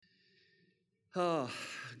Oh,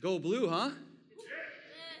 go blue, huh?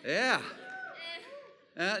 Yeah.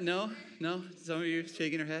 No. Some of you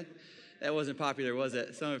shaking your head. That wasn't popular, was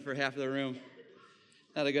it? Some of it for half of the room.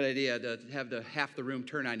 Not a good idea to have the half the room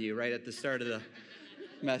turn on you right at the start of the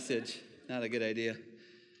message. Not a good idea.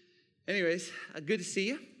 Anyways, good to see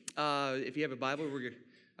you. If you have a Bible, we're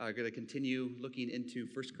going to continue looking into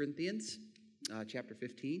 1 Corinthians chapter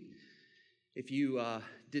 15. If you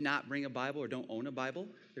did not bring a Bible or don't own a Bible,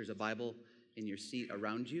 there's a Bible in your seat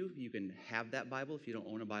around you. You can have that Bible if you don't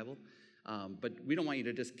own a Bible. But we don't want you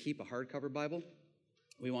to just keep a hardcover Bible.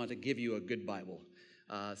 We want to give you a good Bible.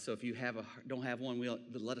 So if you don't have one,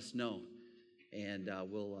 let us know, and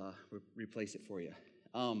we'll replace it for you.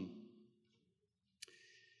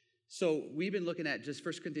 So we've been looking at just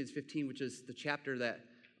 1 Corinthians 15, which is the chapter that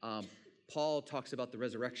Paul talks about the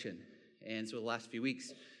resurrection. And so the last few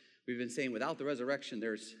weeks, we've been saying without the resurrection,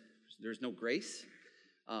 there's no grace.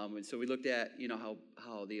 And so we looked at,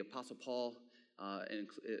 how the Apostle Paul, and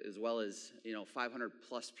as well as, 500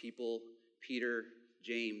 plus people, Peter,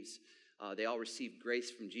 James, they all received grace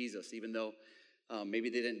from Jesus, even though maybe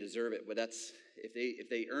they didn't deserve it. But that's if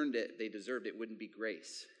they earned it, they deserved it, wouldn't be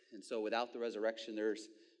grace. And so without the resurrection, there's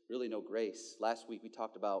really no grace. Last week we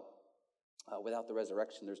talked about without the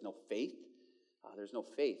resurrection, there's no faith. There's no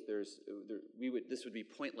faith. This would be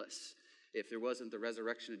pointless if there wasn't the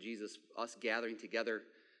resurrection of Jesus. Us gathering together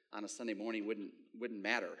on a Sunday morning wouldn't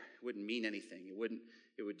matter. It wouldn't mean anything.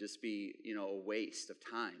 It would just be a waste of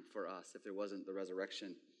time for us if there wasn't the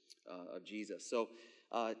resurrection of Jesus. So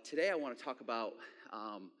today I want to talk about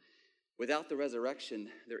without the resurrection,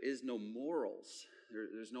 there is no morals.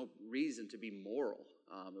 There's no reason to be moral.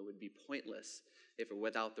 It would be pointless if it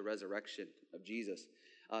without the resurrection of Jesus.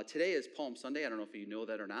 Today is Palm Sunday. I don't know if you know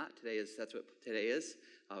that or not. That's what today is.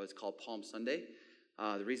 It's called Palm Sunday.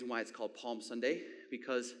 The reason why it's called Palm Sunday,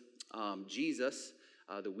 because Jesus,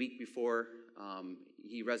 the week before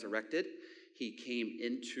he resurrected, he came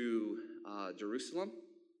into Jerusalem.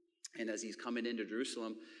 And as he's coming into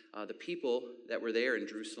Jerusalem, the people that were there in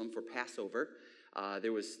Jerusalem for Passover,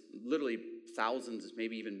 there was literally thousands,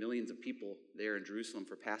 maybe even millions of people there in Jerusalem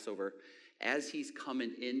for Passover. As he's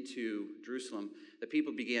coming into Jerusalem, the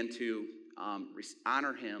people began to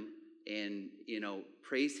honor him and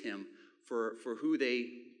praise him for who they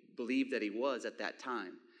believed that he was at that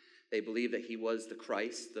time. They believed that he was the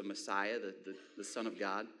Christ, the Messiah, the Son of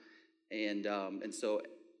God, and so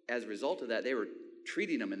as a result of that, they were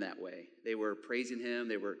treating him in that way. They were praising him.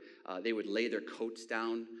 They would lay their coats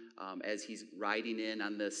down as he's riding in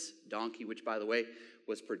on this donkey, which, by the way,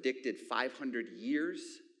 was predicted 500 years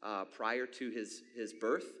prior to his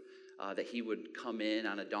birth, that he would come in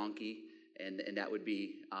on a donkey, and that would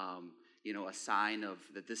be a sign of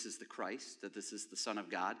that this is the Christ, that this is the Son of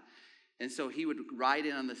God. And so he would ride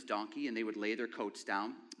in on this donkey, and they would lay their coats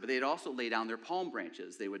down, but they'd also lay down their palm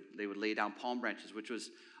branches. They would lay down palm branches, which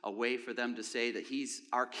was a way for them to say that he's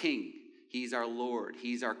our King, he's our Lord,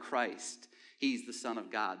 he's our Christ, he's the Son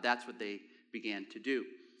of God. That's what they began to do.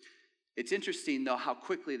 It's interesting, though, how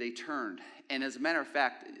quickly they turned. And as a matter of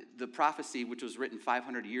fact, the prophecy, which was written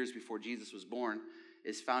 500 years before Jesus was born,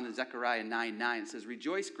 is found in Zechariah 9:9. It says,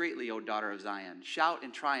 "Rejoice greatly, O daughter of Zion. Shout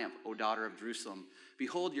in triumph, O daughter of Jerusalem.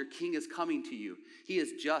 Behold, your king is coming to you. He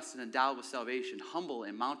is just and endowed with salvation, humble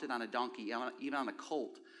and mounted on a donkey, even on a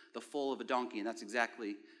colt, the foal of a donkey." And that's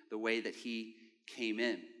exactly the way that he came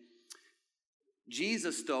in.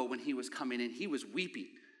 Jesus, though, when he was coming in, he was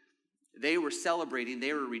weeping. They were celebrating,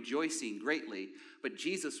 they were rejoicing greatly, but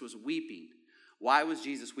Jesus was weeping. Why was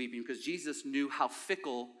Jesus weeping? Because Jesus knew how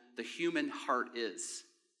fickle the human heart is.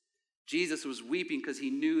 Jesus was weeping because he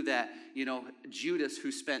knew that, Judas,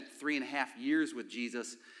 who spent 3.5 years with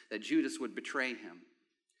Jesus, that Judas would betray him.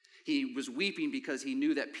 He was weeping because he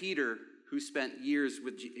knew that Peter, who spent years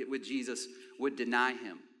with Jesus, would deny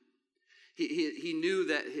him. He knew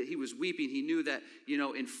that he was weeping. He knew that,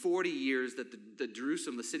 in 40 years that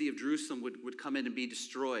the city of Jerusalem would come in and be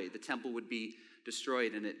destroyed. The temple would be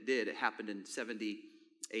destroyed, and it did. It happened in 70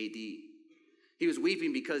 A.D. He was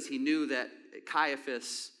weeping because he knew that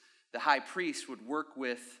Caiaphas, the high priest, would work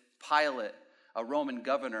with Pilate, a Roman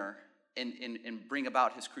governor, and bring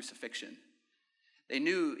about his crucifixion. They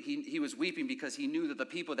knew he was weeping because he knew that the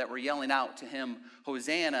people that were yelling out to him,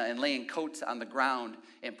 Hosanna, and laying coats on the ground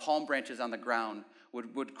and palm branches on the ground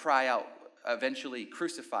would cry out, eventually,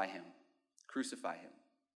 crucify him, crucify him.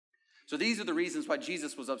 So these are the reasons why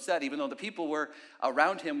Jesus was upset. Even though the people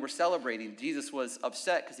around him were celebrating, Jesus was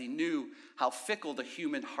upset because he knew how fickle the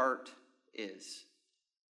human heart is.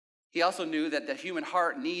 He also knew that the human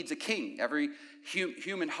heart needs a king. Every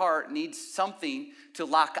human heart needs something to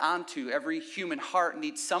lock onto. Every human heart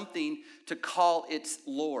needs something to call its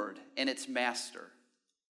Lord and its master.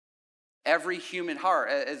 Every human heart,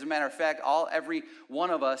 as a matter of fact, every one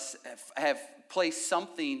of us have placed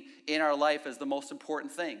something in our life as the most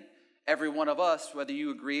important thing. Every one of us, whether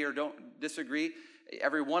you agree or don't disagree,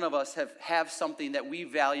 every one of us have something that we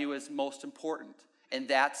value as most important. And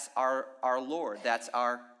that's our Lord. That's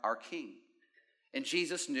our King. And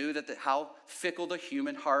Jesus knew that how fickle the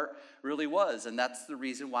human heart really was. And that's the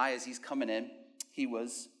reason why, as he's coming in, he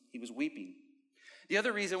was weeping. The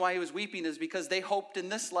other reason why he was weeping is because they hoped in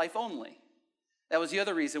this life only. That was the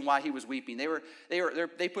other reason why he was weeping.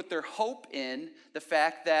 They put their hope in the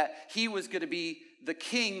fact that he was going to be the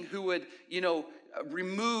king who would,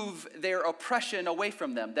 remove their oppression away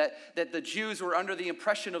from them, that the Jews were under the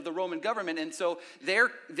oppression of the Roman government. And so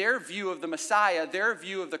their view of the Messiah, their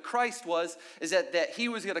view of the Christ is that he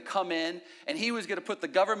was going to come in and he was going to put the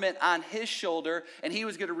government on his shoulder and he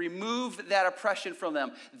was going to remove that oppression from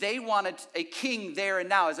them. They wanted a king there and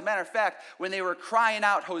now. As a matter of fact, when they were crying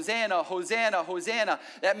out, Hosanna, Hosanna, Hosanna,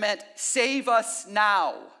 that meant save us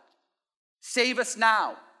now. Save us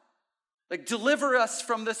now. Like, deliver us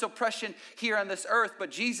from this oppression here on this earth.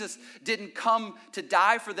 But Jesus didn't come to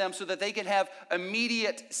die for them so that they can have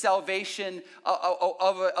immediate salvation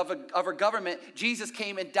of a government. Jesus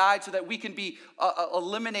came and died so that we can be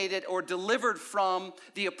eliminated or delivered from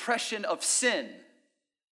the oppression of sin.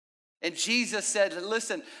 And Jesus said,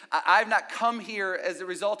 listen, I've not come here as a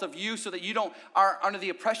result of you so that you are under the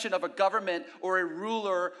oppression of a government or a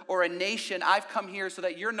ruler or a nation. I've come here so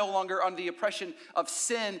that you're no longer under the oppression of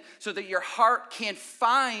sin, so that your heart can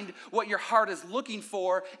find what your heart is looking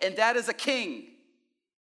for, and that is a king.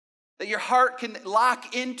 That your heart can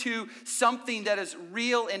lock into something that is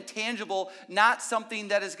real and tangible, not something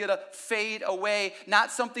that is going to fade away, not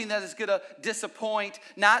something that is going to disappoint,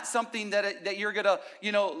 not something that you're going to,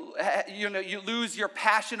 you lose your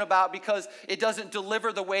passion about because it doesn't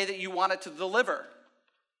deliver the way that you want it to deliver.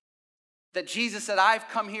 That Jesus said, I've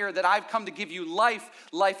come here, that I've come to give you life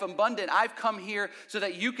abundant. I've come here so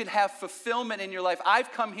that you can have fulfillment in your life.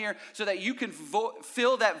 I've come here so that you can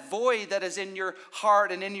fill that void that is in your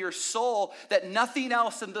heart and in your soul that nothing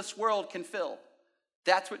else in this world can fill.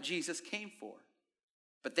 That's what Jesus came for.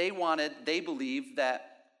 But they believed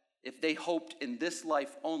that if they hoped in this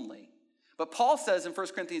life only. But Paul says in 1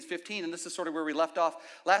 Corinthians 15, and this is sort of where we left off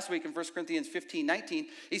last week in 1 Corinthians 15:19,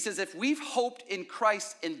 he says, if we've hoped in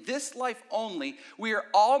Christ in this life only, we are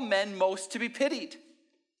all men most to be pitied.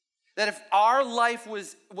 That if our life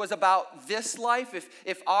was about this life,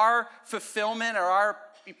 if our fulfillment or our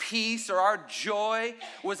peace or our joy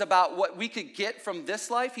was about what we could get from this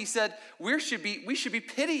life, he said, we should be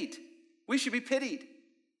pitied. We should be pitied.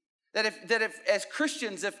 That if as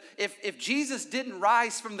Christians, if Jesus didn't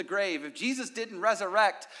rise from the grave, if Jesus didn't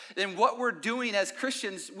resurrect, then what we're doing as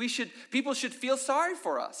Christians, people should feel sorry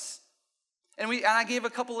for us. And I gave a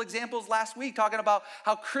couple examples last week talking about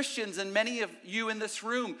how Christians, and many of you in this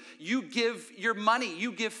room, you give your money,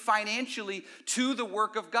 you give financially to the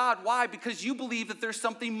work of God. Why? Because you believe that there's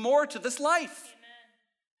something more to this life.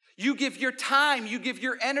 You give your time, you give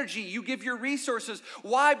your energy, you give your resources.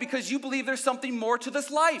 Why? Because you believe there's something more to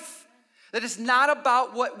this life. That it's not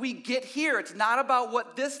about what we get here. It's not about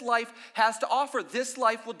what this life has to offer. This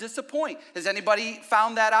life will disappoint. Has anybody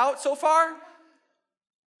found that out so far?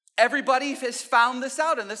 Everybody has found this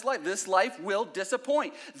out in this life. This life will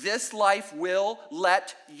disappoint. This life will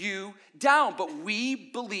let you down. But we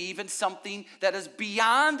believe in something that is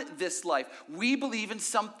beyond this life. We believe in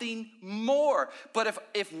something more. But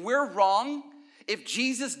if we're wrong, if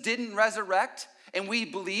Jesus didn't resurrect, and we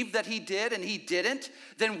believe that he did and he didn't,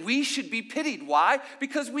 then we should be pitied. Why?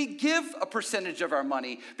 Because we give a percentage of our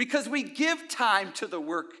money, because we give time to the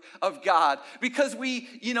work of God, because we,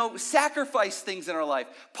 sacrifice things in our life.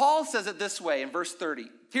 Paul says it this way in verse 30.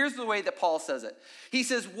 Here's the way that Paul says it. He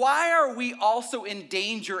says, why are we also in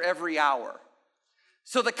danger every hour?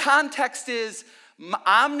 So the context is,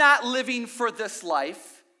 I'm not living for this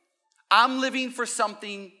life. I'm living for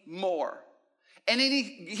something more. And then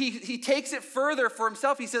he takes it further for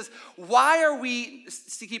himself. He says, why are we,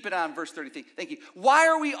 keep it on verse 33, thank you. Why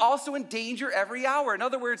are we also in danger every hour? In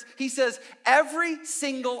other words, he says, every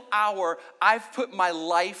single hour I've put my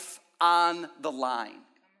life on the line.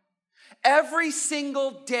 Every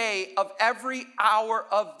single day of every hour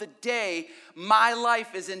of the day, my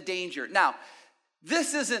life is in danger. Now,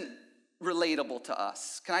 this isn't relatable to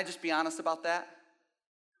us. Can I just be honest about that?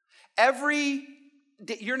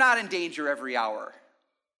 You're not in danger every hour,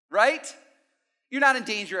 right? You're not in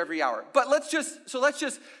danger every hour. But let's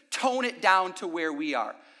just tone it down to where we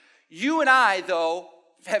are. You and I, though,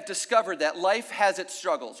 have discovered that life has its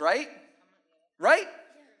struggles, right? Right?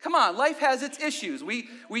 Come on, life has its issues. We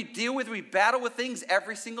battle with things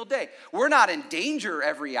every single day. We're not in danger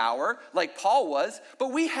every hour like Paul was,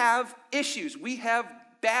 but we have issues. We have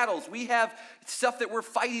battles. We have stuff that we're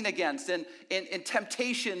fighting against and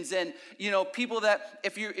temptations and, people that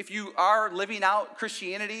if you are living out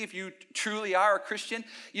Christianity, if you truly are a Christian,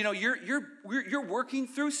 you're working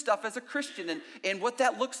through stuff as a Christian and what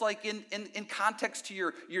that looks like in context to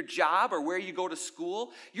your job or where you go to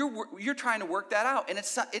school. You're trying to work that out, and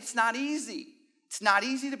it's not easy. It's not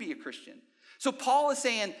easy to be a Christian. So Paul is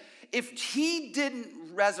saying, if he didn't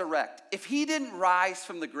resurrect, if he didn't rise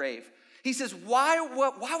from the grave, he says, why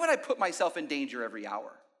would I put myself in danger every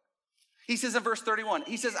hour? He says in verse 31,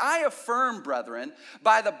 he says, I affirm, brethren,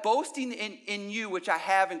 by the boasting in you which I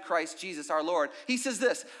have in Christ Jesus our Lord. He says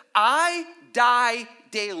this, I die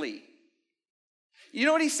daily. You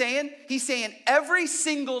know what he's saying? He's saying every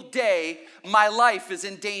single day my life is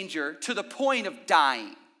in danger to the point of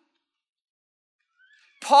dying.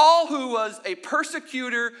 Paul, who was a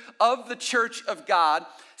persecutor of the church of God,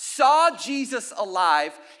 saw Jesus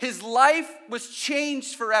alive. His life was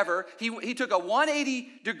changed forever. He took a 180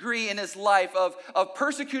 degree in his life of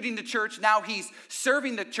persecuting the church. Now he's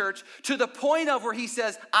serving the church to the point of where he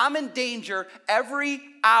says, I'm in danger every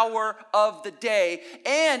hour of the day.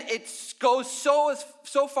 And it goes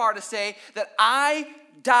so far to say that I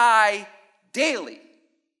die daily.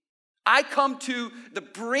 I come to the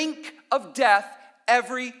brink of death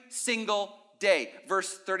every single day.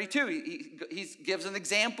 Verse 32, he gives an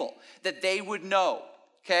example that they would know.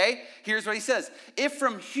 Okay? Here's what he says. If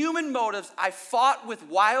from human motives I fought with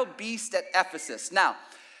wild beasts at Ephesus. Now,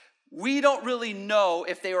 we don't really know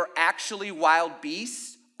if they were actually wild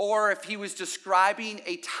beasts or if he was describing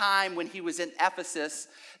a time when he was in Ephesus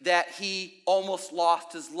that he almost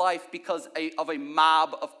lost his life because of a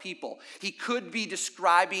mob of people. He could be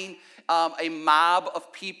describing a mob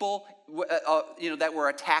of people that were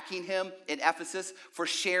attacking him in Ephesus for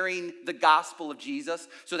sharing the gospel of Jesus.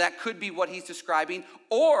 So that could be what he's describing.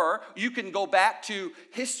 Or you can go back to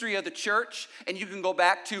history of the church and you can go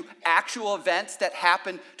back to actual events that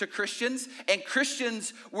happened to Christians. And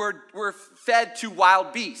Christians were fed to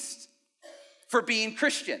wild beasts for being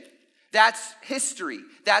Christian. That's history.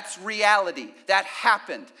 That's reality. That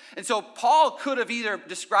happened. And so Paul could have either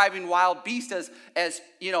describing wild beasts as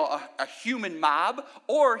a human mob,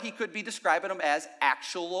 or he could be describing them as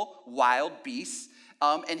actual wild beasts,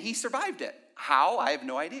 and he survived it. How? I have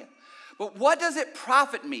no idea. But what does it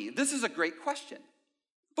profit me? This is a great question.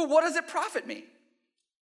 But what does it profit me?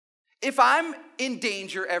 If I'm in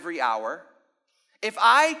danger every hour, if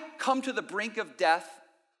I come to the brink of death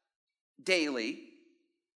daily,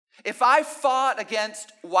 if I fought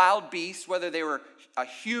against wild beasts, whether they were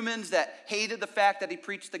humans that hated the fact that he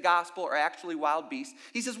preached the gospel or actually wild beasts,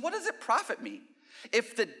 he says, what does it profit me?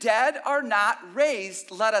 If the dead are not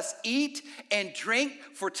raised, let us eat and drink,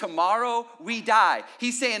 for tomorrow we die.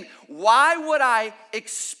 He's saying, why would I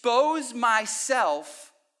expose myself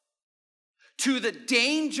to the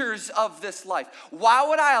dangers of this life? Why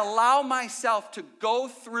would I allow myself to go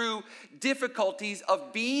through difficulties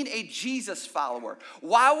of being a Jesus follower?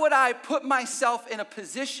 Why would I put myself in a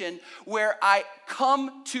position where I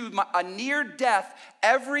come to a near death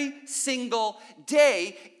every single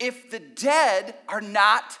day if the dead are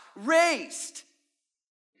not raised?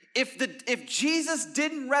 If Jesus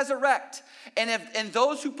didn't resurrect, and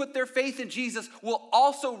those who put their faith in Jesus will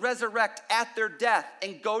also resurrect at their death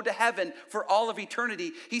and go to heaven for all of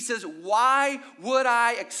eternity, he says, why would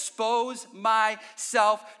I expose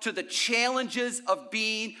myself to the challenges of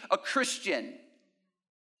being a Christian?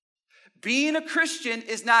 Being a Christian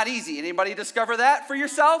is not easy. Anybody discover that for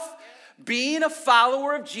yourself? Being a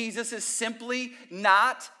follower of Jesus is simply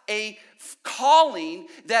not a calling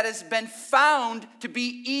that has been found to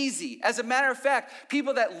be easy. As a matter of fact,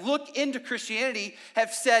 people that look into Christianity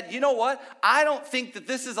have said, you know what? I don't think that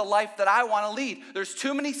this is a life that I want to lead. There's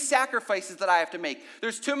too many sacrifices that I have to make.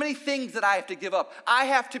 There's too many things that I have to give up. I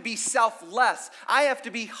have to be selfless. I have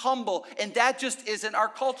to be humble. And that just isn't our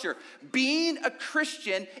culture. Being a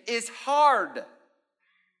Christian is hard.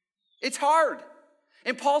 It's hard.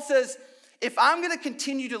 And Paul says, if I'm going to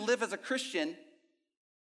continue to live as a Christian,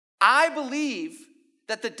 I believe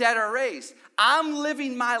that the dead are raised. I'm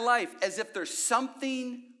living my life as if there's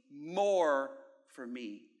something more for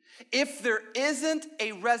me. If there isn't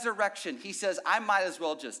a resurrection, he says, I might as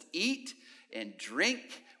well just eat and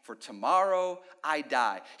drink for tomorrow I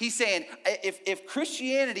die. He's saying, if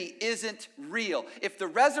Christianity isn't real, if the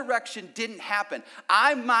resurrection didn't happen,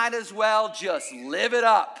 I might as well just live it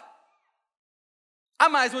up. I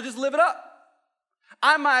might as well just live it up.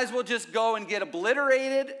 I might as well just go and get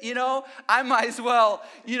obliterated, I might as well,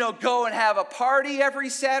 go and have a party every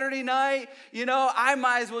Saturday night. I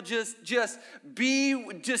might as well just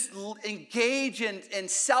engage in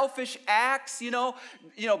selfish acts,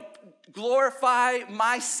 glorify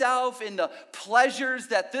myself in the pleasures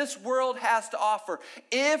that this world has to offer.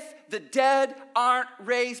 If the dead aren't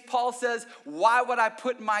raised, Paul says, why would I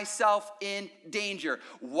put myself in danger?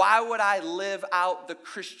 Why would I live out the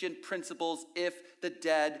Christian principles if the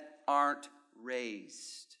dead aren't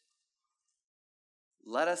raised?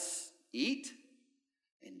 Let us eat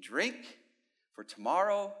and drink, for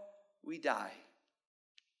tomorrow we die.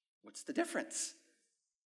 What's the difference?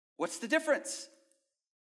 What's the difference?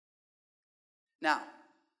 Now,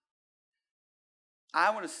 I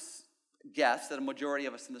want to guess that a majority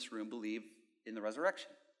of us in this room believe in the resurrection.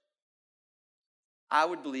 I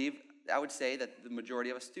would say that the majority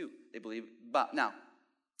of us do. They believe, but now,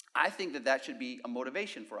 I think that should be a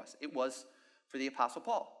motivation for us. It was for the Apostle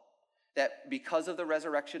Paul. That because of the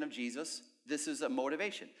resurrection of Jesus, this is a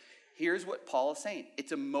motivation. Here's what Paul is saying.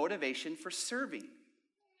 It's a motivation for serving.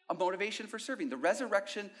 A motivation for serving. The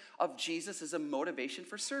resurrection of Jesus is a motivation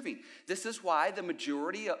for serving. This is why the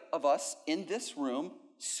majority of us in this room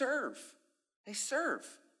serve. They serve.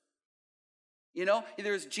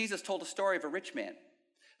 Jesus told a story of a rich man.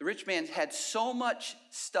 The rich man had so much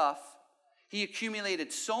stuff. He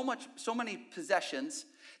accumulated so many possessions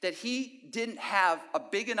that he didn't have a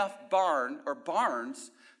big enough barn or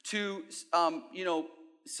barns to,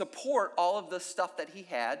 support all of the stuff that he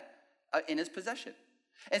had in his possession.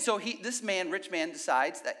 And so rich man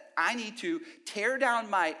decides that I need to tear down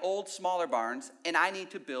my old smaller barns and I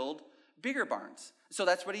need to build bigger barns. So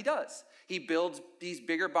that's what he does. He builds these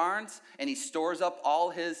bigger barns and he stores up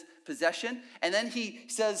all his possession. And then he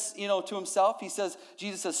says, to himself,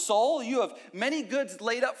 Jesus says, soul, you have many goods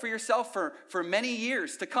laid up for yourself for many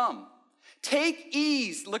years to come. Take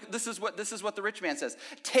ease. Look, this is what the rich man says.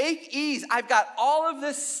 Take ease. I've got all of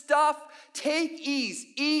this stuff. Take ease.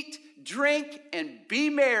 Eat, drink, and be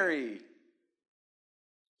merry.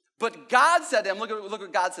 But God said to him, look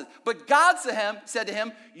what God says. But God said to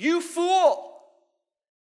him, you fool.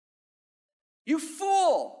 You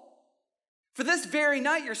fool. For this very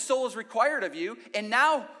night your soul is required of you, and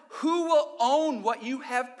now who will own what you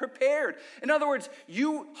have prepared? In other words,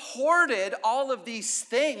 you hoarded all of these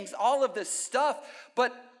things, all of this stuff,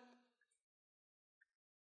 but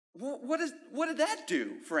what did that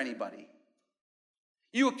do for anybody?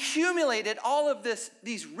 You accumulated all of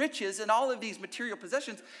these riches and all of these material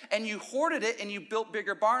possessions, and you hoarded it, and you built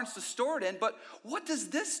bigger barns to store it in, but what does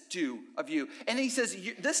this do of you? And he says,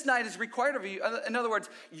 this night is required of you. In other words,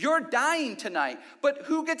 you're dying tonight, but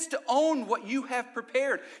who gets to own what you have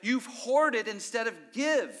prepared? You've hoarded instead of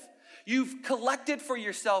give. You've collected for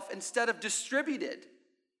yourself instead of distributed.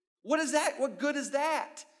 What is that? What good is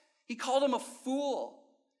that? He called him a fool.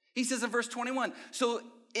 He says in verse 21, so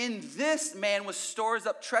in this man was stores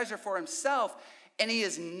up treasure for himself, and he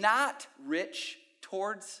is not rich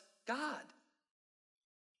towards God.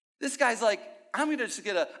 This guy's like, I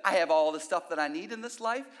have all the stuff that I need in this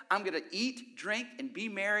life. I'm going to eat, drink, and be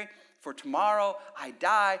merry, for tomorrow I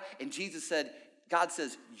die. And God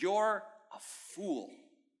says, you're a fool.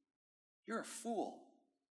 You're a fool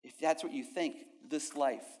if that's what you think this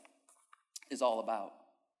life is all about.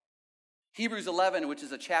 Hebrews 11, which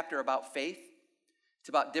is a chapter about faith, it's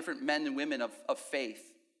about different men and women of faith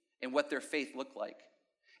and what their faith looked like.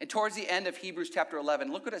 And towards the end of Hebrews chapter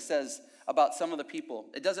 11, look what it says about some of the people.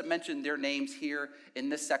 It doesn't mention their names here in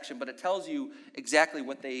this section, but it tells you exactly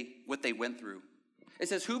what they went through. It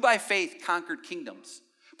says, who by faith conquered kingdoms,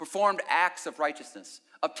 performed acts of righteousness,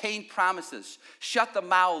 obtained promises, shut the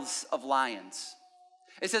mouths of lions.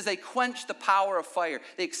 It says they quenched the power of fire.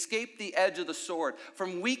 They escaped the edge of the sword.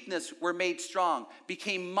 From weakness were made strong,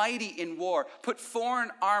 became mighty in war, put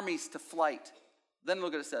foreign armies to flight. Then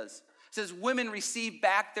look what it says. It says women received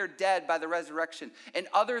back their dead by the resurrection, and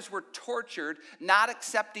others were tortured, not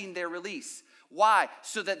accepting their release. Why?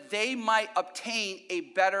 So that they might obtain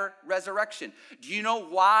a better resurrection. Do you know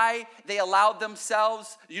why they allowed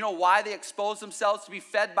themselves, why they exposed themselves to be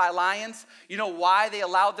fed by lions? You know why they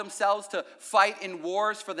allowed themselves to fight in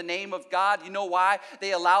wars for the name of God? You know why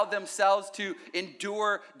they allowed themselves to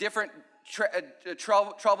endure different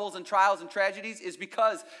troubles and trials and tragedies? Is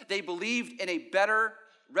because they believed in a better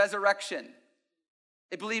resurrection.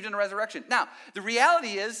 They believed in a resurrection. Now, the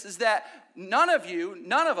reality is that none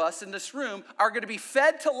of us in this room are going to be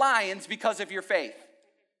fed to lions because of your faith.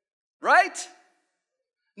 Right?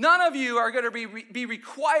 None of you are going to be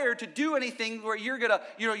required to do anything where you're going to,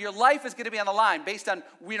 your life is going to be on the line based on,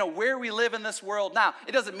 where we live in this world now.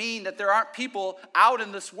 It doesn't mean that there aren't people out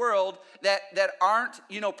in this world that aren't,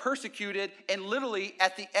 persecuted and literally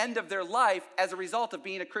at the end of their life as a result of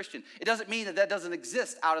being a Christian. It doesn't mean that doesn't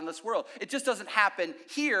exist out in this world. It just doesn't happen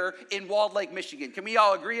here in Walled Lake, Michigan. Can we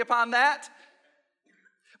all agree upon that?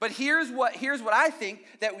 But here's what I think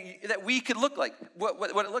that we could look like,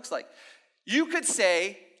 what it looks like. You could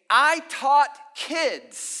say, I taught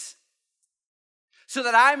kids so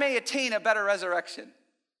that I may attain a better resurrection.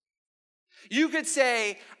 You could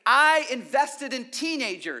say, I invested in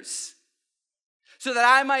teenagers so that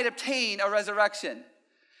I might obtain a resurrection.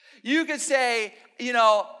 You could say,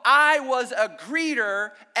 I was a greeter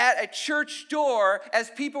at a church door as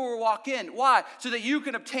people were walking in. Why? So that you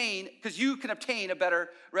can obtain a better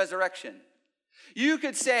resurrection. You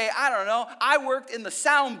could say, I don't know, I worked in the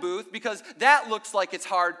sound booth because that looks like it's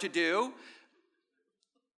hard to do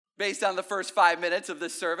based on the first 5 minutes of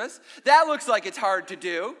this service. That looks like it's hard to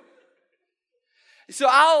do. So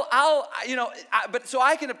so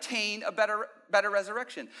I can obtain a better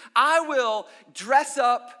resurrection. I will dress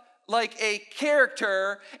up like a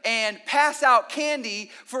character and pass out candy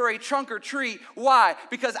for a trunk or treat. Why?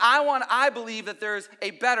 Because I believe that there's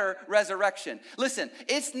a better resurrection. Listen,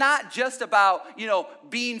 it's not just about,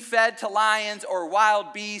 being fed to lions or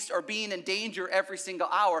wild beasts or being in danger every single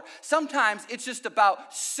hour. Sometimes it's just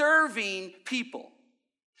about serving people.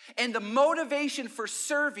 And the motivation for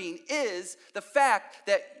serving is the fact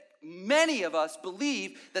that many of us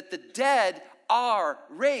believe that the dead are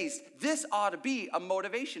raised. This ought to be a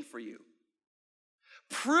motivation for you.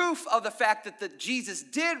 Proof of the fact that Jesus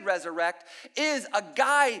did resurrect is a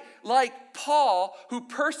guy like Paul who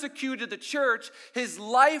persecuted the church. His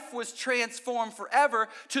life was transformed forever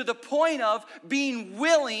to the point of being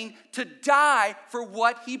willing to die for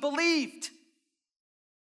what he believed.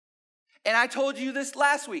 And I told you this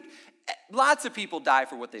last week. Lots of people die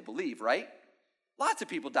for what they believe, right? Lots of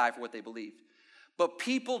people die for what they believe. But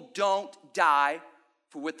people don't die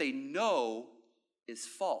for what they know is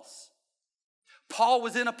false. Paul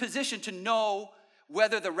was in a position to know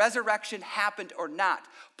whether the resurrection happened or not.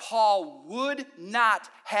 Paul would not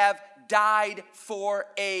have died for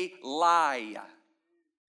a lie.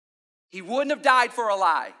 He wouldn't have died for a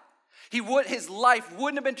lie. His life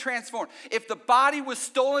wouldn't have been transformed. If the body was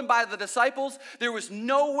stolen by the disciples, there was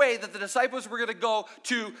no way that the disciples were going to go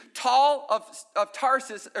to Saul of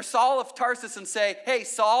Tarsus and say, hey,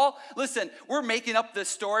 Saul, listen, we're making up this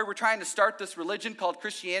story. We're trying to start this religion called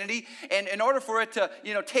Christianity. And in order for it to,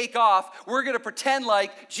 take off, we're going to pretend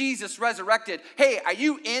like Jesus resurrected. Hey, are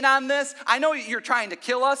you in on this? I know you're trying to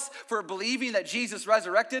kill us for believing that Jesus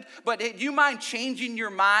resurrected, but do you mind changing your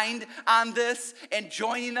mind on this and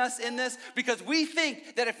joining us in this? Because we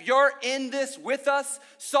think that if you're in this with us,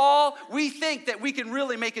 Saul, we think that we can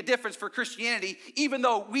really make a difference for Christianity, even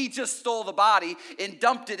though we just stole the body and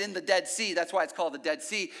dumped it in the Dead Sea. That's why it's called the Dead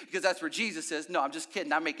Sea, because that's where Jesus is. No, I'm just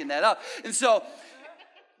kidding. I'm making that up. And so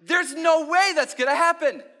there's no way that's going to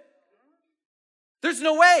happen. There's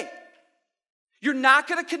no way. You're not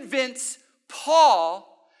going to convince Paul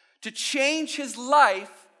to change his life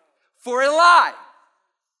for a lie.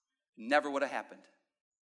 Never would have happened.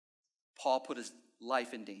 Paul put his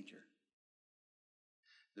life in danger.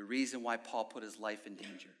 The reason why Paul put his life in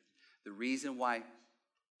danger, the reason why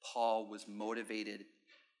Paul was motivated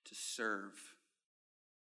to serve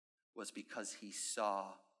was because he saw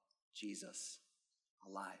Jesus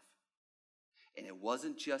alive. And it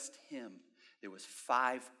wasn't just him. There was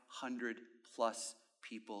 500 plus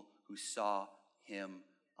people who saw him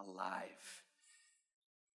alive.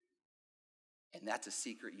 And that's a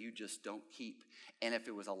secret you just don't keep. And if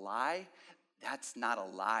it was a lie, that's not a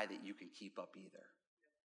lie that you can keep up either.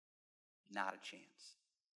 Not a chance.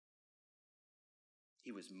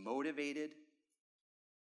 He was motivated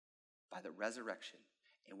by the resurrection.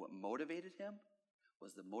 And what motivated him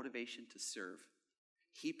was the motivation to serve.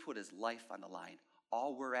 He put his life on the line.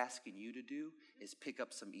 All we're asking you to do is pick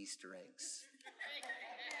up some Easter eggs.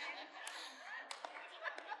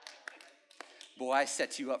 Boy, I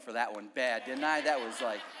set you up for that one bad, didn't I? That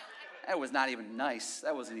was not even nice.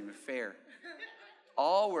 That wasn't even fair.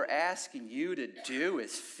 All we're asking you to do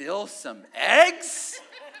is fill some eggs?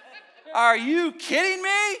 Are you kidding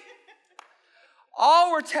me?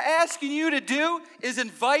 All we're asking you to do is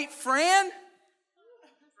invite Fran?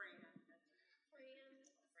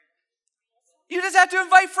 You just have to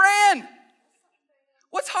invite Fran.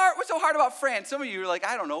 What's hard? What's so hard about friends? Some of you are like,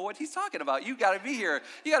 I don't know what he's talking about. You got to be here.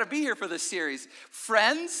 You got to be here for this series.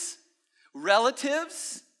 Friends,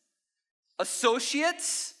 relatives,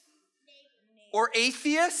 associates, or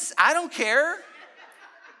atheists. I don't care.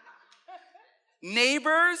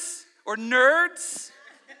 Neighbors or nerds.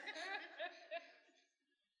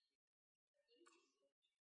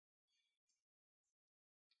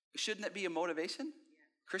 Shouldn't that be a motivation?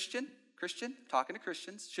 Christian, talking to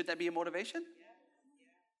Christians. Shouldn't that be a motivation?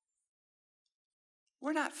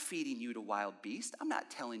 We're not feeding you to wild beasts. I'm not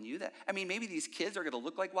telling you that. I mean, maybe these kids are going to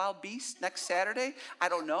look like wild beasts next Saturday. I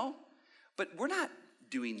don't know. But we're not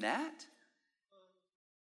doing that.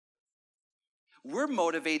 We're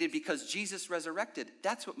motivated because Jesus resurrected.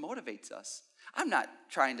 That's what motivates us. I'm not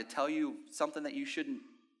trying to tell you something that you shouldn't,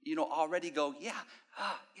 already go, yeah,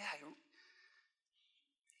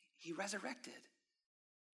 he resurrected.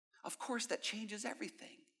 Of course, that changes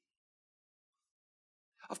everything.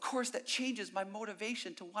 Of course, that changes my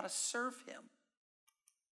motivation to want to serve him.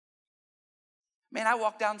 Man, I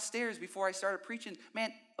walked downstairs before I started preaching.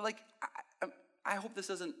 Man, I hope this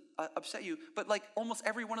doesn't upset you, but almost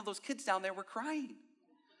every one of those kids down there were crying.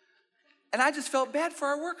 And I just felt bad for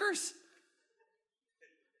our workers.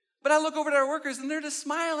 But I look over at our workers and they're just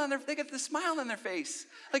smiling. They got this smile on their face.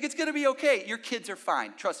 It's going to be okay. Your kids are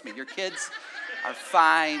fine. Trust me, your kids are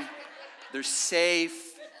fine. They're safe.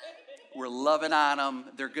 We're loving on them.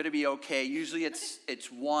 They're going to be okay. Usually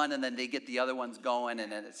it's one and then they get the other ones going,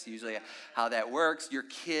 and then it's usually how that works. Your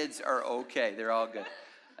kids are okay. They're all good.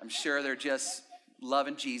 I'm sure they're just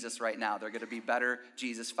loving Jesus right now. They're going to be better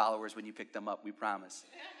Jesus followers when you pick them up. We promise.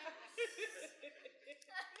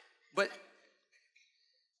 But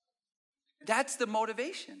that's the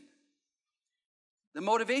motivation. The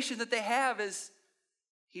motivation that they have is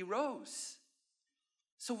he rose.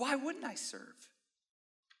 So why wouldn't I serve?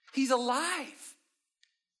 He's alive.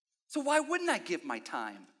 So why wouldn't I give my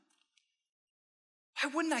time? Why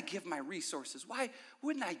wouldn't I give my resources? Why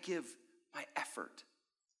wouldn't I give my effort?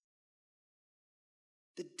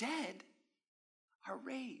 The dead are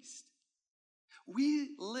raised. We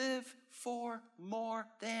live for more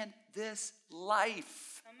than this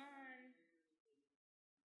life. Come on.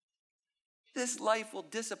 This life will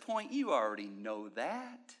disappoint. You already know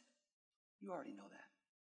that. You already know that.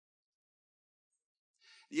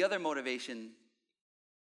 The other motivation,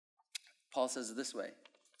 Paul says it this way,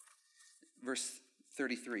 verse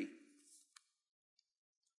 33.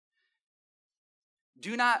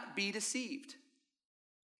 Do not be deceived.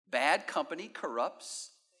 Bad company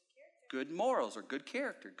corrupts good morals, or good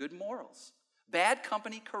character, good morals. Bad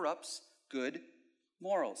company corrupts good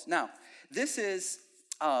morals. Now, this is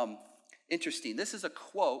interesting. This is a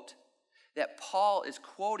quote that Paul is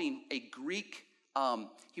quoting a Greek.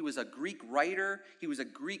 He was a Greek writer. He was a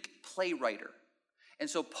Greek playwright. And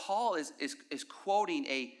so Paul is quoting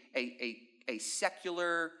a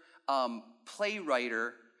secular playwright.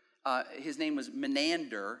 His name was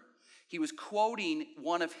Menander. He was quoting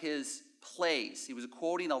one of his plays. He was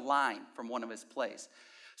quoting a line from one of his plays.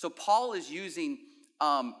 So Paul is using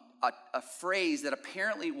a phrase that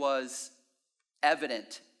apparently was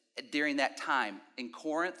evident during that time in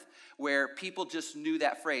Corinth, where people just knew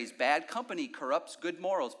that phrase. Bad company corrupts good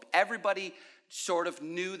morals. Everybody sort of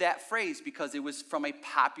knew that phrase because it was from a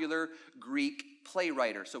popular Greek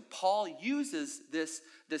playwright. So Paul uses this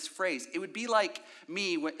phrase. It would be like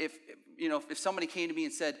me if somebody came to me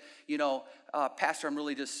and said, Pastor, I'm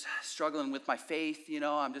really just struggling with my faith.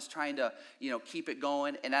 I'm just trying to keep it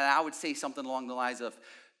going. And I would say something along the lines of,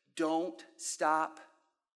 don't stop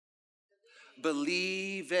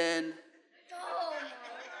believing.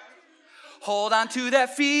 Hold on to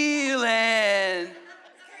that feeling.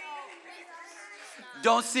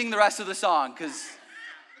 Don't sing the rest of the song,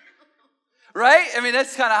 right? I mean,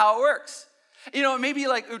 that's kind of how it works. Maybe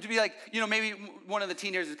it would be maybe one of the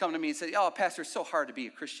teenagers would come to me and say, oh, Pastor, it's so hard to be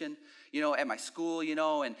a Christian, at my school,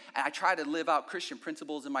 and I try to live out Christian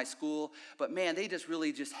principles in my school, but man, they just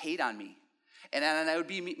really just hate on me. And that would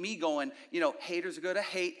be me going, haters are going to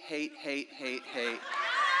hate. No.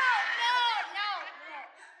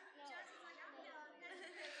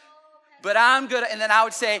 But I'm going to, and then I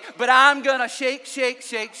would say, but I'm going to shake.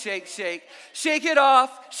 Shake it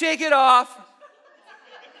off.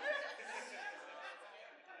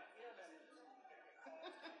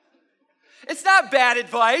 It's not bad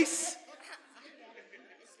advice.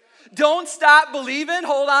 Don't stop believing.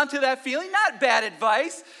 Hold on to that feeling. Not bad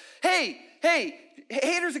advice. Hey,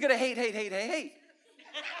 haters are going to hate.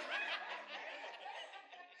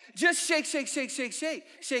 Just shake.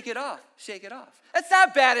 Shake it off. That's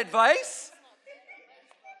not bad advice.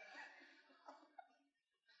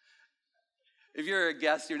 If you're a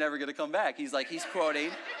guest, you're never going to come back. He's quoting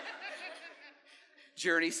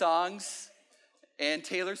Journey songs and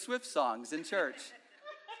Taylor Swift songs in church.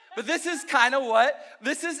 But this is kind of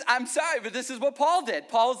I'm sorry, but this is what Paul did.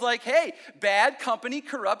 Paul's like, hey, bad company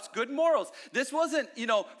corrupts good morals. This wasn't,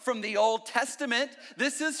 from the Old Testament.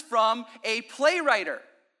 This is from a playwright.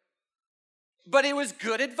 But it was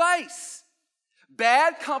good advice.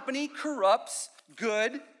 Bad company corrupts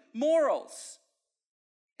good morals.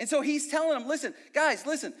 And so he's telling them, listen, guys,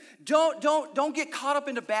 don't get caught up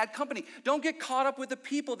into bad company. Don't get caught up with the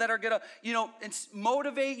people that are going to,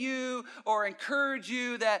 motivate you or encourage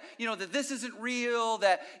you that, that this isn't real,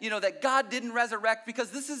 that, that God didn't resurrect, because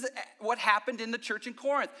this is what happened in the church in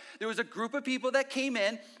Corinth. There was a group of people that came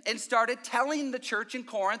in and started telling the church in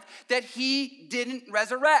Corinth that he didn't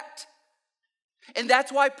resurrect. And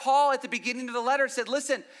that's why Paul at the beginning of the letter said,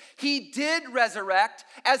 listen, he did resurrect.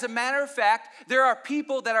 As a matter of fact, there are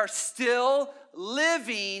people that are still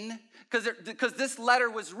living, because this letter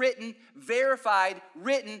was written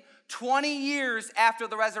 20 years after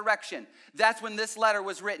the resurrection. That's when this letter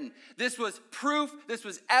was written. This was proof, this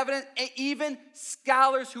was evidence. Even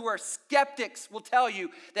scholars who are skeptics will tell you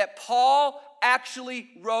that Paul actually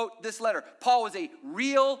wrote this letter. Paul was a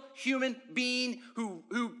real human being who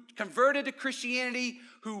converted to Christianity,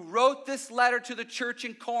 who wrote this letter to the church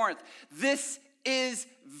in Corinth. This is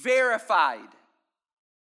verified.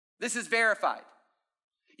 This is verified.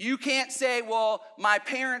 You can't say, well, my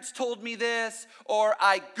parents told me this, or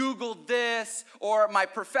I Googled this, or my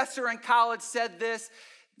professor in college said this.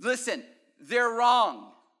 Listen, they're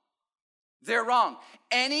wrong. They're wrong.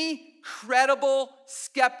 Any credible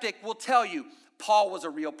skeptic will tell you Paul was a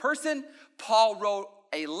real person. Paul wrote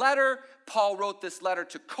a letter. Paul wrote this letter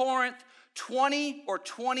to Corinth 20 or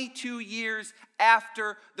 22 years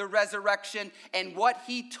after the resurrection. And what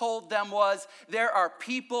he told them was, there are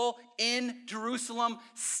people in Jerusalem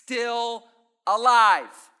still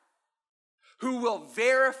alive who will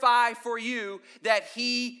verify for you that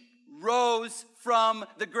he rose from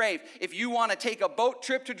the grave. If you want to take a boat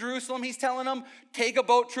trip to Jerusalem, he's telling them, take a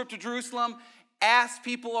boat trip to Jerusalem, ask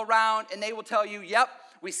people around, and they will tell you, yep,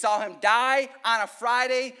 we saw him die on a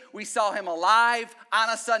Friday, we saw him alive on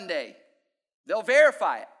a Sunday. They'll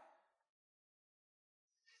verify it.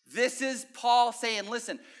 This is Paul saying,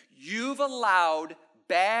 listen, you've allowed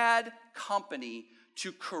bad company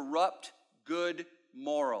to corrupt good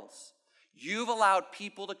morals. You've allowed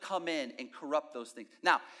people to come in and corrupt those things.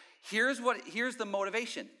 Now, here's the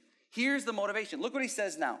motivation. Here's the motivation. Look what he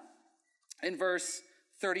says now in verse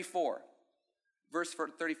 34. Verse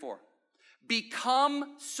 34.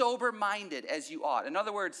 Become sober-minded as you ought. In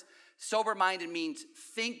other words, sober-minded means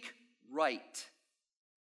think right.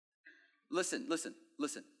 Listen.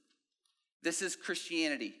 This is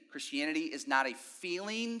Christianity. Christianity is not a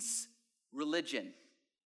feelings religion.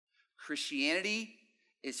 Christianity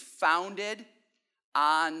is founded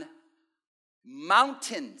on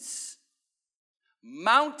mountains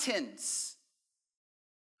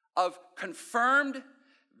of confirmed,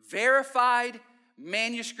 verified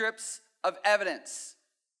manuscripts of evidence.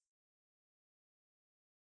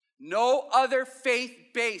 No other faith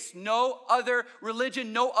base, no other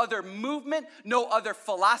religion, no other movement, no other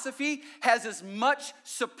philosophy has as much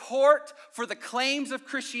support for the claims of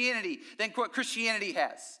Christianity than what Christianity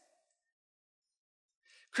has.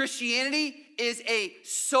 Christianity is a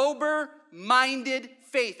sober-minded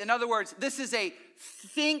faith. In other words, this is a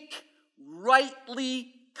think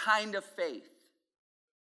rightly kind of faith.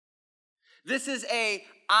 This is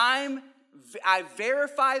I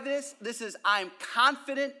verify this. This is I'm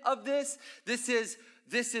confident of this. This is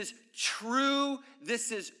true.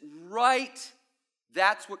 This is right.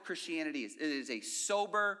 That's what Christianity is. It is a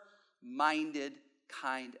sober-minded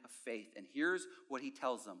kind of faith. And here's what he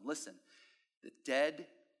tells them. Listen, the dead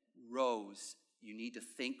rose. You need to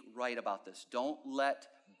think right about this. Don't let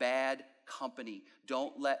bad company,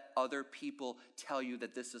 don't let other people tell you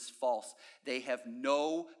that this is false. They have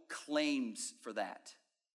no claims for that.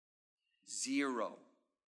 Zero.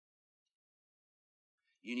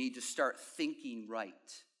 You need to start thinking right.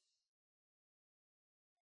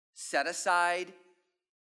 Set aside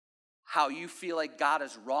how you feel like God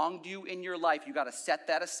has wronged you in your life. You got to set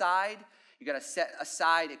that aside. You got to set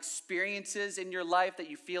aside experiences in your life that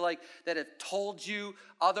you feel like that have told you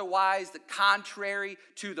otherwise, the contrary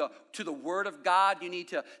to the word of God. You need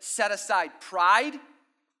to set aside pride,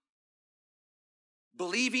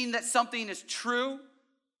 believing that something is true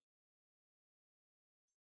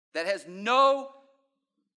that has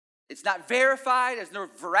it's not verified, there's no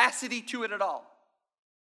veracity to it at all.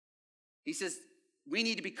 He says, we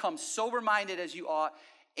need to become sober-minded as you ought,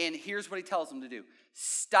 and here's what he tells them to do.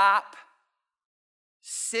 Stop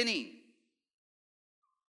sinning.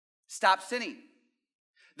 Stop sinning.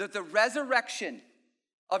 That the resurrection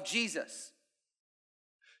of Jesus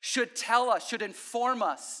should tell us, should inform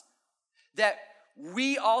us that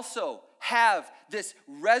we also have this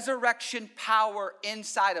resurrection power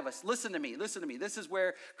inside of us. Listen to me. This is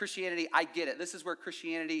where Christianity, I get it. This is where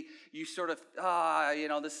Christianity, you sort of,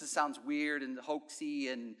 sounds weird and hoaxy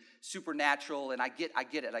and supernatural, and I get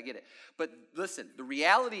it. But listen, the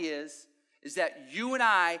reality is that you and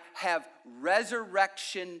I have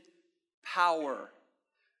resurrection power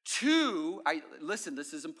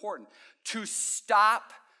this is important, to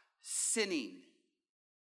stop sinning.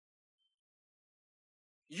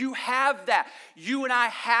 You have that. You and I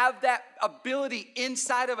have that ability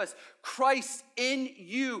inside of us. Christ in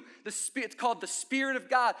you, the Spirit, it's called the Spirit of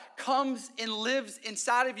God, comes and lives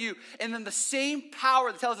inside of you. And then the same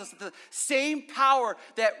power that tells us that the same power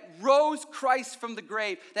that rose Christ from the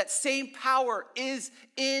grave, that same power is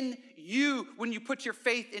in you when you put your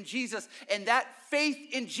faith in Jesus. And that faith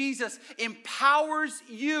in Jesus empowers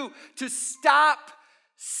you to stop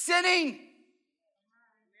sinning.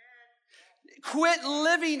 Quit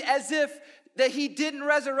living as if that he didn't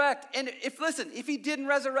resurrect. And if he didn't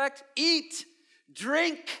resurrect, eat,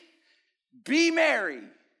 drink, be merry.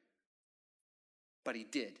 But he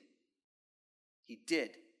did. He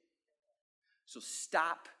did. So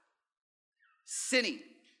stop sinning.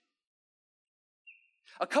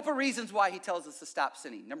 A couple reasons why he tells us to stop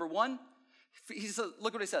sinning. Number one,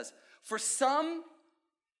 look what he says. For some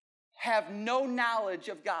have no knowledge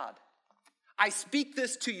of God. I speak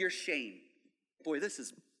this to your shame. Boy, this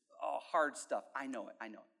is hard stuff. I know it.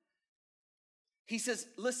 He says,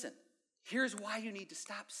 listen, here's why you need to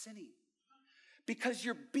stop sinning. Because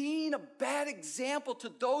you're being a bad example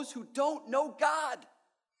to those who don't know God.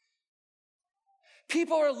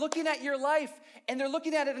 People are looking at your life and they're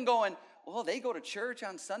looking at it and going, well, they go to church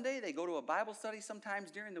on Sunday. They go to a Bible study sometimes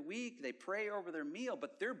during the week. They pray over their meal,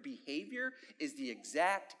 but their behavior is the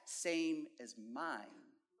exact same as mine.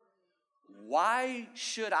 Why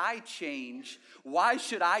should I change? Why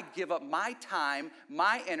should I give up my time,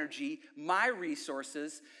 my energy, my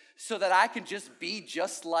resources so that I can just be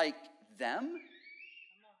just like them?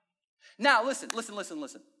 Now, listen.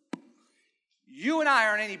 You and I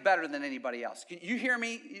aren't any better than anybody else. You hear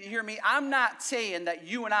me? I'm not saying that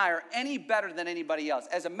you and I are any better than anybody else.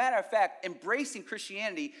 As a matter of fact, embracing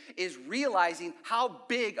Christianity is realizing how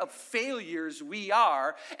big of failures we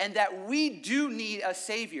are and that we do need a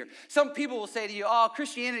Savior. Some people will say to you, oh,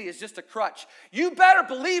 Christianity is just a crutch. You better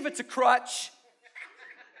believe it's a crutch.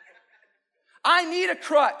 I need a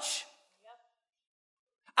crutch.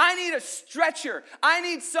 I need a stretcher. I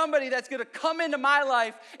need somebody that's going to come into my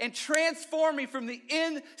life and transform me from the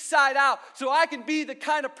inside out so I can be the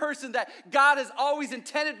kind of person that God has always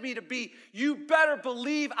intended me to be. You better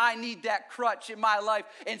believe I need that crutch in my life,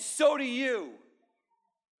 and so do you.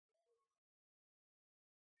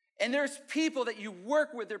 And there's people that you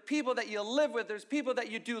work with, there's people that you live with, there's people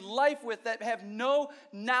that you do life with that have no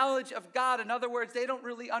knowledge of God. In other words, they don't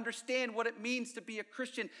really understand what it means to be a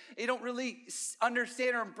Christian. They don't really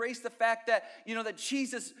understand or embrace the fact that, that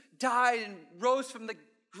Jesus died and rose from the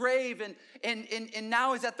grave and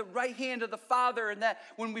now is at the right hand of the Father, and that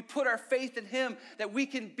when we put our faith in him, that we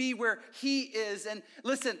can be where he is. And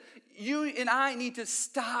listen, you and I need to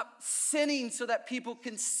stop sinning so that people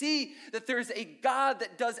can see that there's a God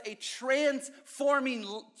that does a transforming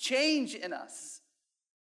change in us.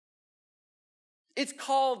 It's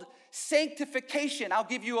called sanctification. I'll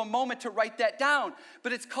give you a moment to write that down,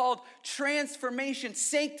 but it's called transformation,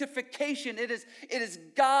 sanctification. It is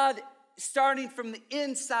God starting from the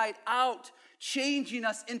inside out, changing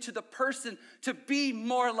us into the person to be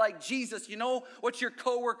more like Jesus. You know what your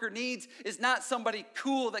coworker needs is not somebody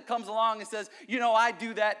cool that comes along and says, I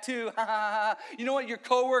do that too. You know what your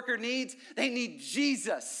coworker needs? They need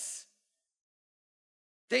Jesus.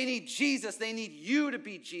 They need Jesus. They need you to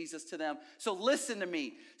be Jesus to them. So listen to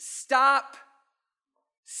me. Stop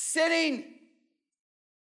sinning.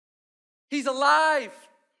 He's alive.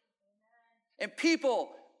 And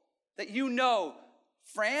people that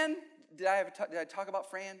Fran, did I talk about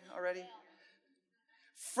Fran already?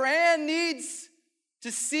 Fran needs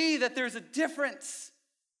to see that there's a difference.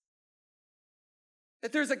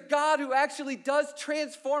 That there's a God who actually does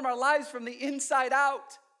transform our lives from the inside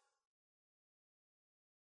out.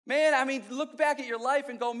 Man, I mean, look back at your life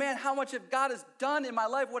and go, man, how much God has done in my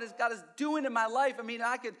life? What is God is doing in my life? I mean,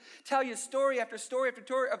 I could tell you story after story after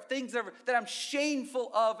story of things that I'm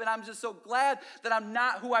shameful of, and I'm just so glad that I'm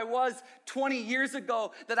not who I was 20 years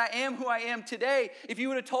ago, that I am who I am today. If you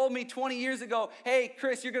would have told me 20 years ago, hey,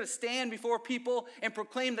 Chris, you're going to stand before people and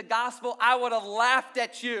proclaim the gospel, I would have laughed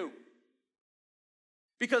at you.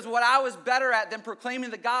 Because what I was better at than proclaiming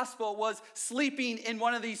the gospel was sleeping in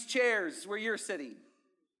one of these chairs where you're sitting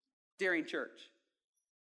during church.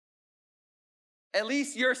 At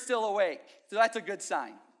least you're still awake, so that's a good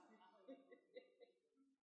sign.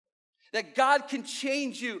 That God can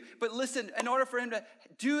change you, but listen, in order for him to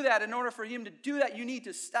do that, you need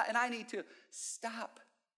to stop, and I need to stop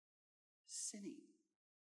sinning.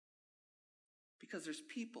 Because there's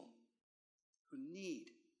people who need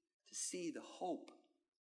to see the hope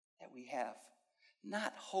that we have.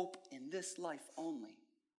 Not hope in this life only,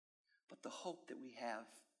 but the hope that we have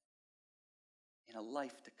in a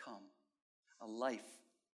life to come, a life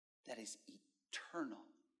that is eternal.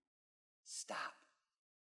 Stop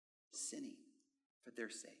sinning for their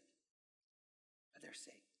sake. For their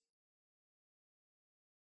sake.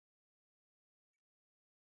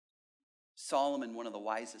 Solomon, one of the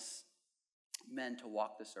wisest men to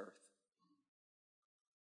walk this earth,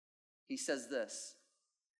 he says this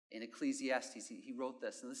in Ecclesiastes. He wrote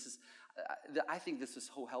this, and I think this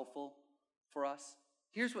is so helpful for us.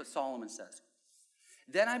 Here's what Solomon says.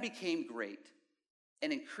 Then I became great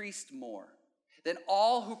and increased more than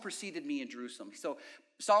all who preceded me in Jerusalem. So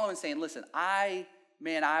Solomon's saying, listen, I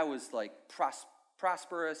was like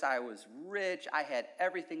prosperous. I was rich. I had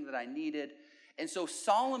everything that I needed. And so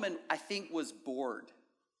Solomon, I think, was bored.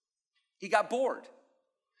 He got bored.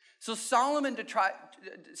 So Solomon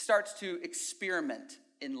starts to experiment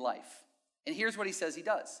in life. And here's what he says he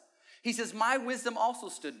does. He says, my wisdom also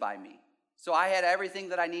stood by me. So I had everything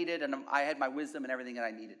that I needed, and I had my wisdom and everything that I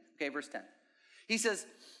needed. Okay, verse 10. He says,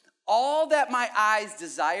 all that my eyes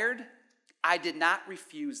desired, I did not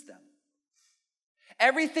refuse them.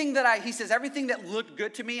 Everything that looked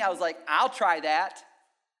good to me, I was like, I'll try that.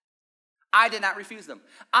 I did not refuse them.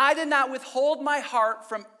 I did not withhold my heart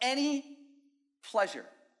from any pleasure.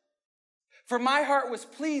 For my heart was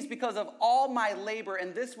pleased because of all my labor,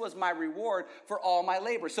 and this was my reward for all my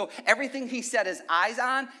labor. So everything he set his eyes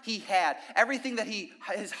on, he had. Everything that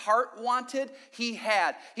his heart wanted, he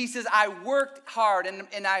had. He says, I worked hard,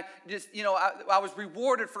 and I just, I was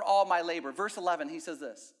rewarded for all my labor. Verse 11, he says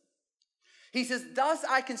this. He says, thus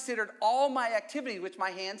I considered all my activity which my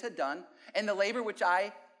hands had done, and the labor which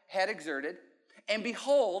I had exerted, and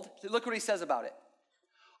behold, look what he says about it.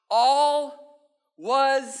 All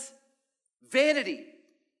was vanity.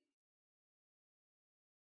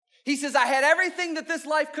 He says, I had everything that this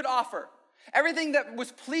life could offer, everything that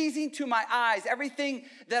was pleasing to my eyes, everything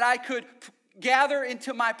that I could gather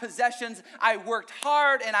into my possessions. I worked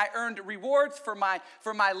hard and I earned rewards for my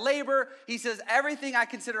labor. He says, everything I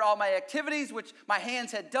considered all my activities, which my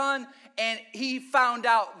hands had done. And he found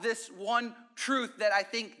out this one truth that I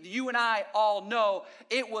think you and I all know.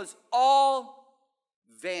 It was all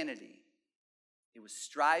vanity. It was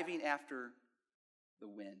striving after the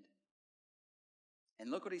wind.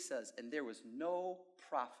 And look what he says. And there was no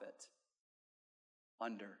profit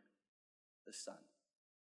under the sun.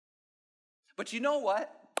 But you know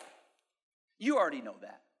what? You already know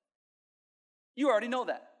that. You already know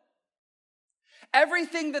that.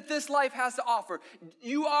 Everything that this life has to offer,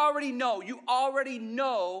 you already know. You already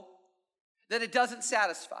know that it doesn't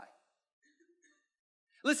satisfy.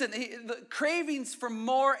 Listen, the cravings for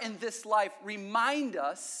more in this life remind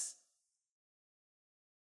us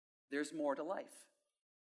there's more to life.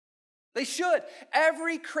 They should.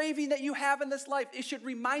 Every craving that you have in this life, it should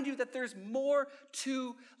remind you that there's more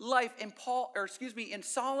to life. And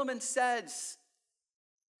Solomon says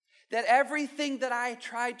that everything that I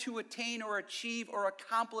tried to attain or achieve or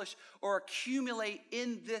accomplish or accumulate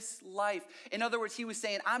in this life. In other words, he was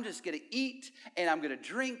saying, I'm just going to eat and I'm going to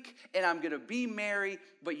drink and I'm going to be merry.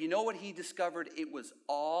 But you know what he discovered? It was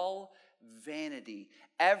all vanity.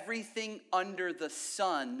 Everything under the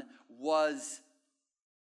sun was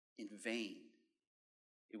in vain.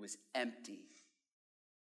 It was empty.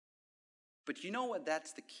 But you know what?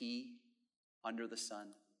 That's the key. Under the sun.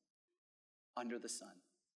 Under the sun.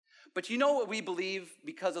 But you know what we believe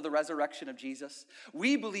because of the resurrection of Jesus?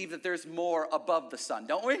 We believe that there's more above the sun,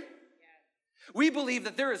 don't we? Yes. We believe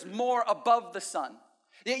that there is more above the sun.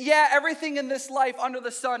 Yeah, everything in this life under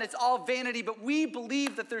the sun, it's all vanity, but we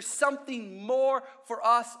believe that there's something more for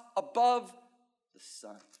us above the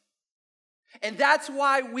sun. And that's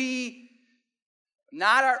why we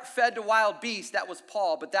not are fed to wild beasts, that was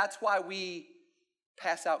Paul, but that's why we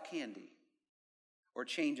pass out candy, or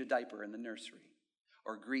change a diaper in the nursery,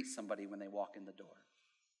 or greet somebody when they walk in the door.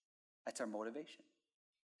 That's our motivation.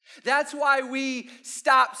 That's why we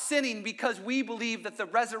stop sinning, because we believe that the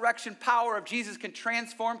resurrection power of Jesus can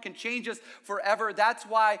transform, can change us forever. That's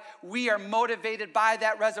why we are motivated by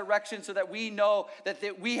that resurrection, so that we know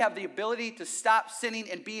that we have the ability to stop sinning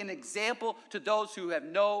and be an example to those who have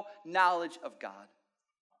no knowledge of God.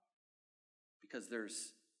 Because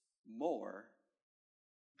there's more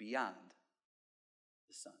beyond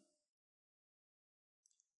the sun.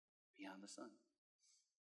 Beyond the sun.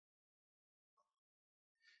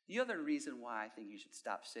 The other reason why I think you should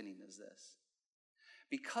stop sinning is this.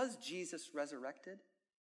 Because Jesus resurrected,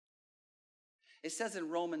 it says in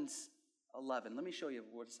Romans 11, let me show you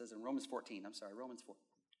what it says in Romans 14. Romans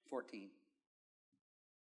 14.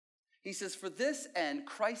 He says, for this end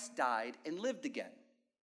Christ died and lived again.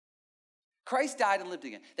 Christ died and lived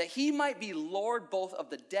again, that he might be Lord both of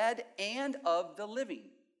the dead and of the living.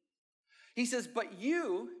 He says, but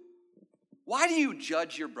you, why do you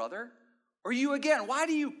judge your brother? Or you again, why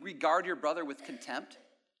do you regard your brother with contempt?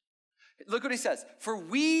 Look what he says. For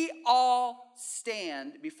we all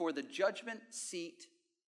stand before the judgment seat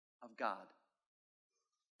of God.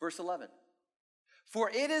 Verse 11. For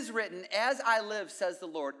it is written, as I live, says the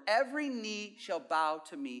Lord, every knee shall bow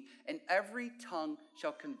to me, and every tongue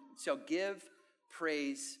shall give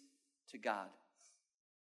praise to God.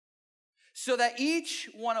 So that each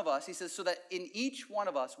one of us, he says, so that in each one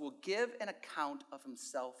of us will give an account of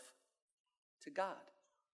himself to God.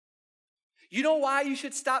 You know why you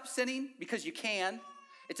should stop sinning? Because you can.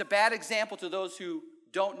 It's a bad example to those who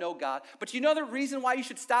don't know God. But you know the reason why you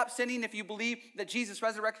should stop sinning if you believe that Jesus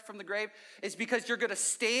resurrected from the grave is because you're going to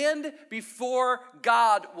stand before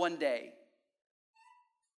God one day.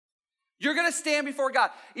 You're going to stand before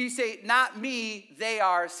God. You say, not me, they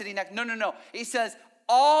are sitting next. No. He says,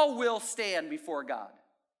 all will stand before God.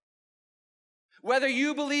 Whether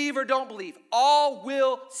you believe or don't believe, all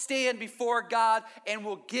will stand before God and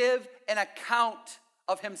will give an account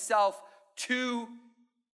of himself to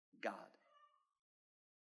God.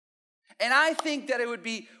 And I think that it would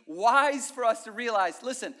be wise for us to realize,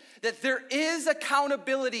 listen, that there is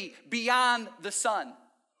accountability beyond the sun.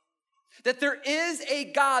 That there is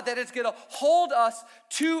a God that is going to hold us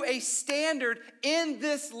to a standard in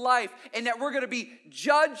this life, and that we're going to be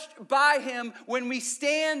judged by him when we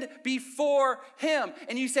stand before him.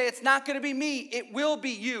 And you say, it's not going to be me, it will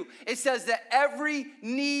be you. It says that every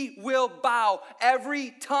knee will bow,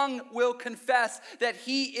 every tongue will confess that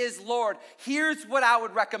he is Lord. Here's what I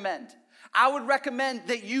would recommend. I would recommend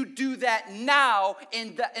that you do that now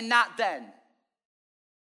and not then.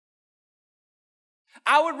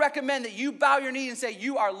 I would recommend that you bow your knee and say,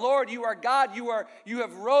 you are Lord, you are God, you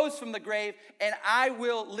have rose from the grave, and I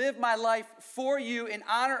will live my life for you in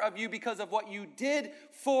honor of you because of what you did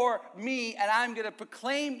for me, and I'm going to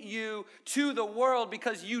proclaim you to the world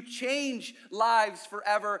because you change lives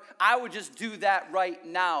forever. I would just do that right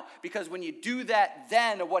now, because when you do that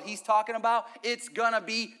then of what he's talking about, it's going to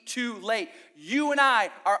be too late. You and I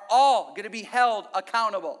are all going to be held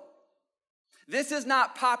accountable. This is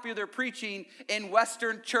not popular preaching in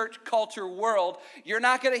Western church culture world. You're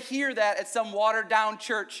not going to hear that at some watered down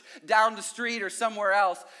church down the street or somewhere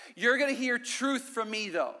else. You're going to hear truth from me,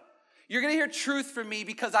 though. You're going to hear truth from me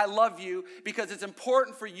because I love you, because it's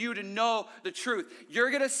important for you to know the truth. You're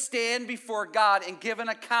going to stand before God and give an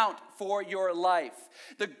account for your life.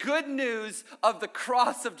 The good news of the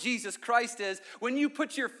cross of Jesus Christ is when you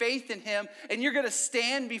put your faith in him and you're going to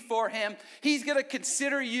stand before him, he's going to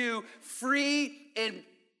consider you free and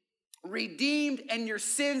redeemed, and your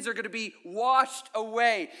sins are going to be washed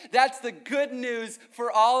away. That's the good news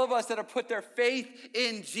for all of us that have put their faith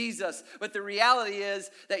in Jesus. But the reality is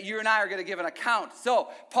that you and I are going to give an account. So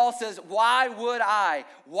Paul says, why would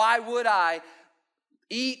I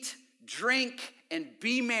eat, drink, and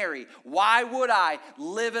be merry? Why would I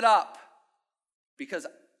live it up? Because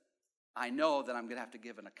I know that I'm going to have to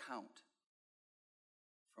give an account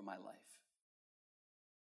for my life.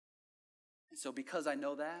 And so because I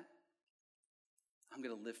know that, I'm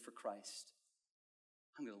going to live for Christ.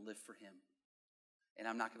 I'm going to live for him. And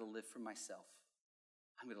I'm not going to live for myself.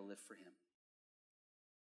 I'm going to live for him.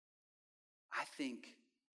 I think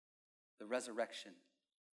the resurrection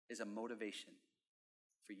is a motivation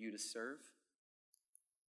for you to serve.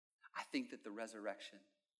 I think that the resurrection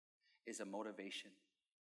is a motivation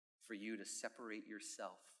for you to separate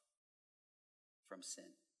yourself from sin.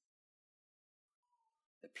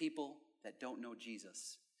 The people that don't know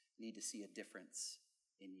Jesus need to see a difference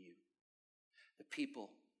in you. The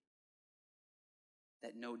people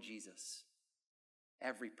that know Jesus,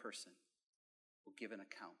 every person, will give an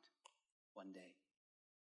account one day.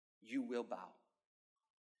 You will bow.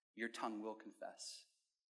 Your tongue will confess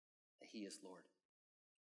that he is Lord.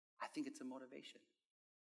 I think it's a motivation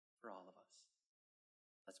for all of us.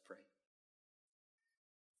 Let's pray.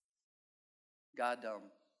 God,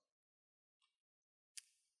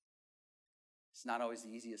 it's not always the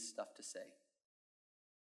easiest stuff to say.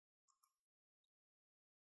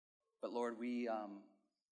 But Lord, we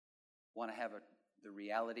want to have the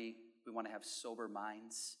reality. We want to have sober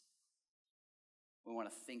minds. We want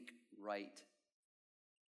to think right.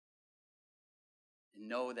 And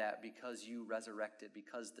know that because you resurrected,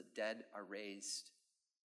 because the dead are raised,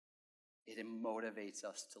 it motivates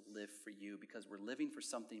us to live for you because we're living for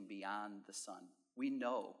something beyond the sun. We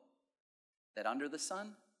know that under the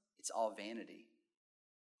sun, it's all vanity.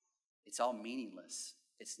 It's all meaningless.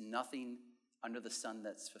 It's nothing under the sun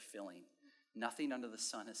that's fulfilling. Nothing under the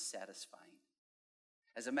sun is satisfying.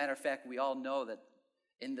 As a matter of fact, we all know that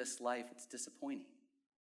in this life, it's disappointing.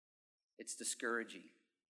 It's discouraging.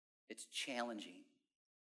 It's challenging.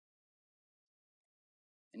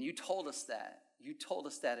 And you told us that. You told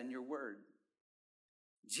us that in your word.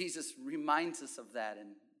 Jesus reminds us of that.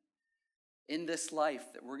 And in this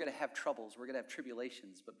life, that we're going to have troubles, we're going to have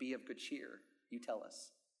tribulations, but be of good cheer, you tell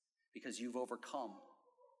us, because you've overcome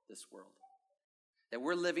this world. That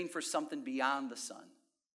we're living for something beyond the sun,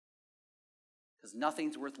 because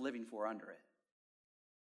nothing's worth living for under it.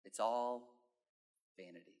 It's all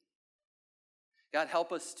vanity. God,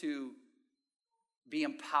 help us to be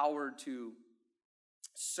empowered to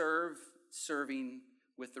serving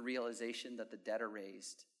with the realization that the dead are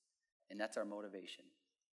raised, and that's our motivation.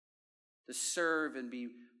 To serve and be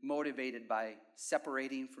motivated by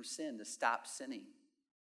separating from sin, to stop sinning,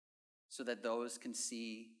 so that those can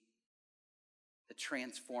see the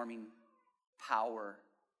transforming power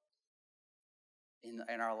in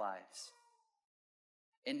our lives.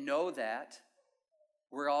 And know that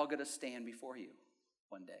we're all going to stand before you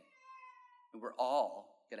one day. And we're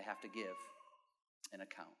all going to have to give an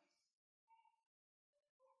account.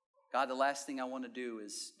 God, the last thing I want to do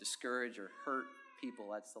is discourage or hurt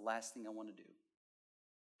people. That's the last thing I want to do.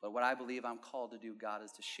 But what I believe I'm called to do, God,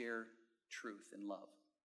 is to share truth and love.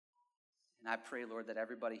 And I pray, Lord, that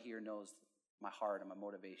everybody here knows my heart and my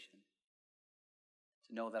motivation.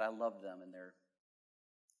 To know that I love them and their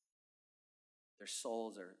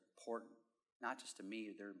souls are important, not just to me,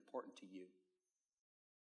 they're important to you.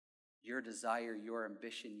 Your desire, your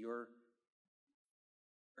ambition, your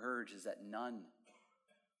urge is that none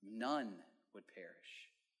would perish.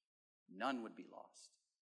 None would be lost.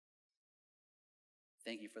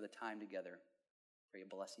 Thank you for the time together. Pray you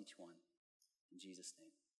bless each one. In Jesus' name,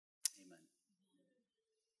 amen.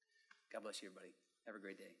 God bless you, everybody. Have a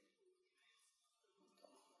great day.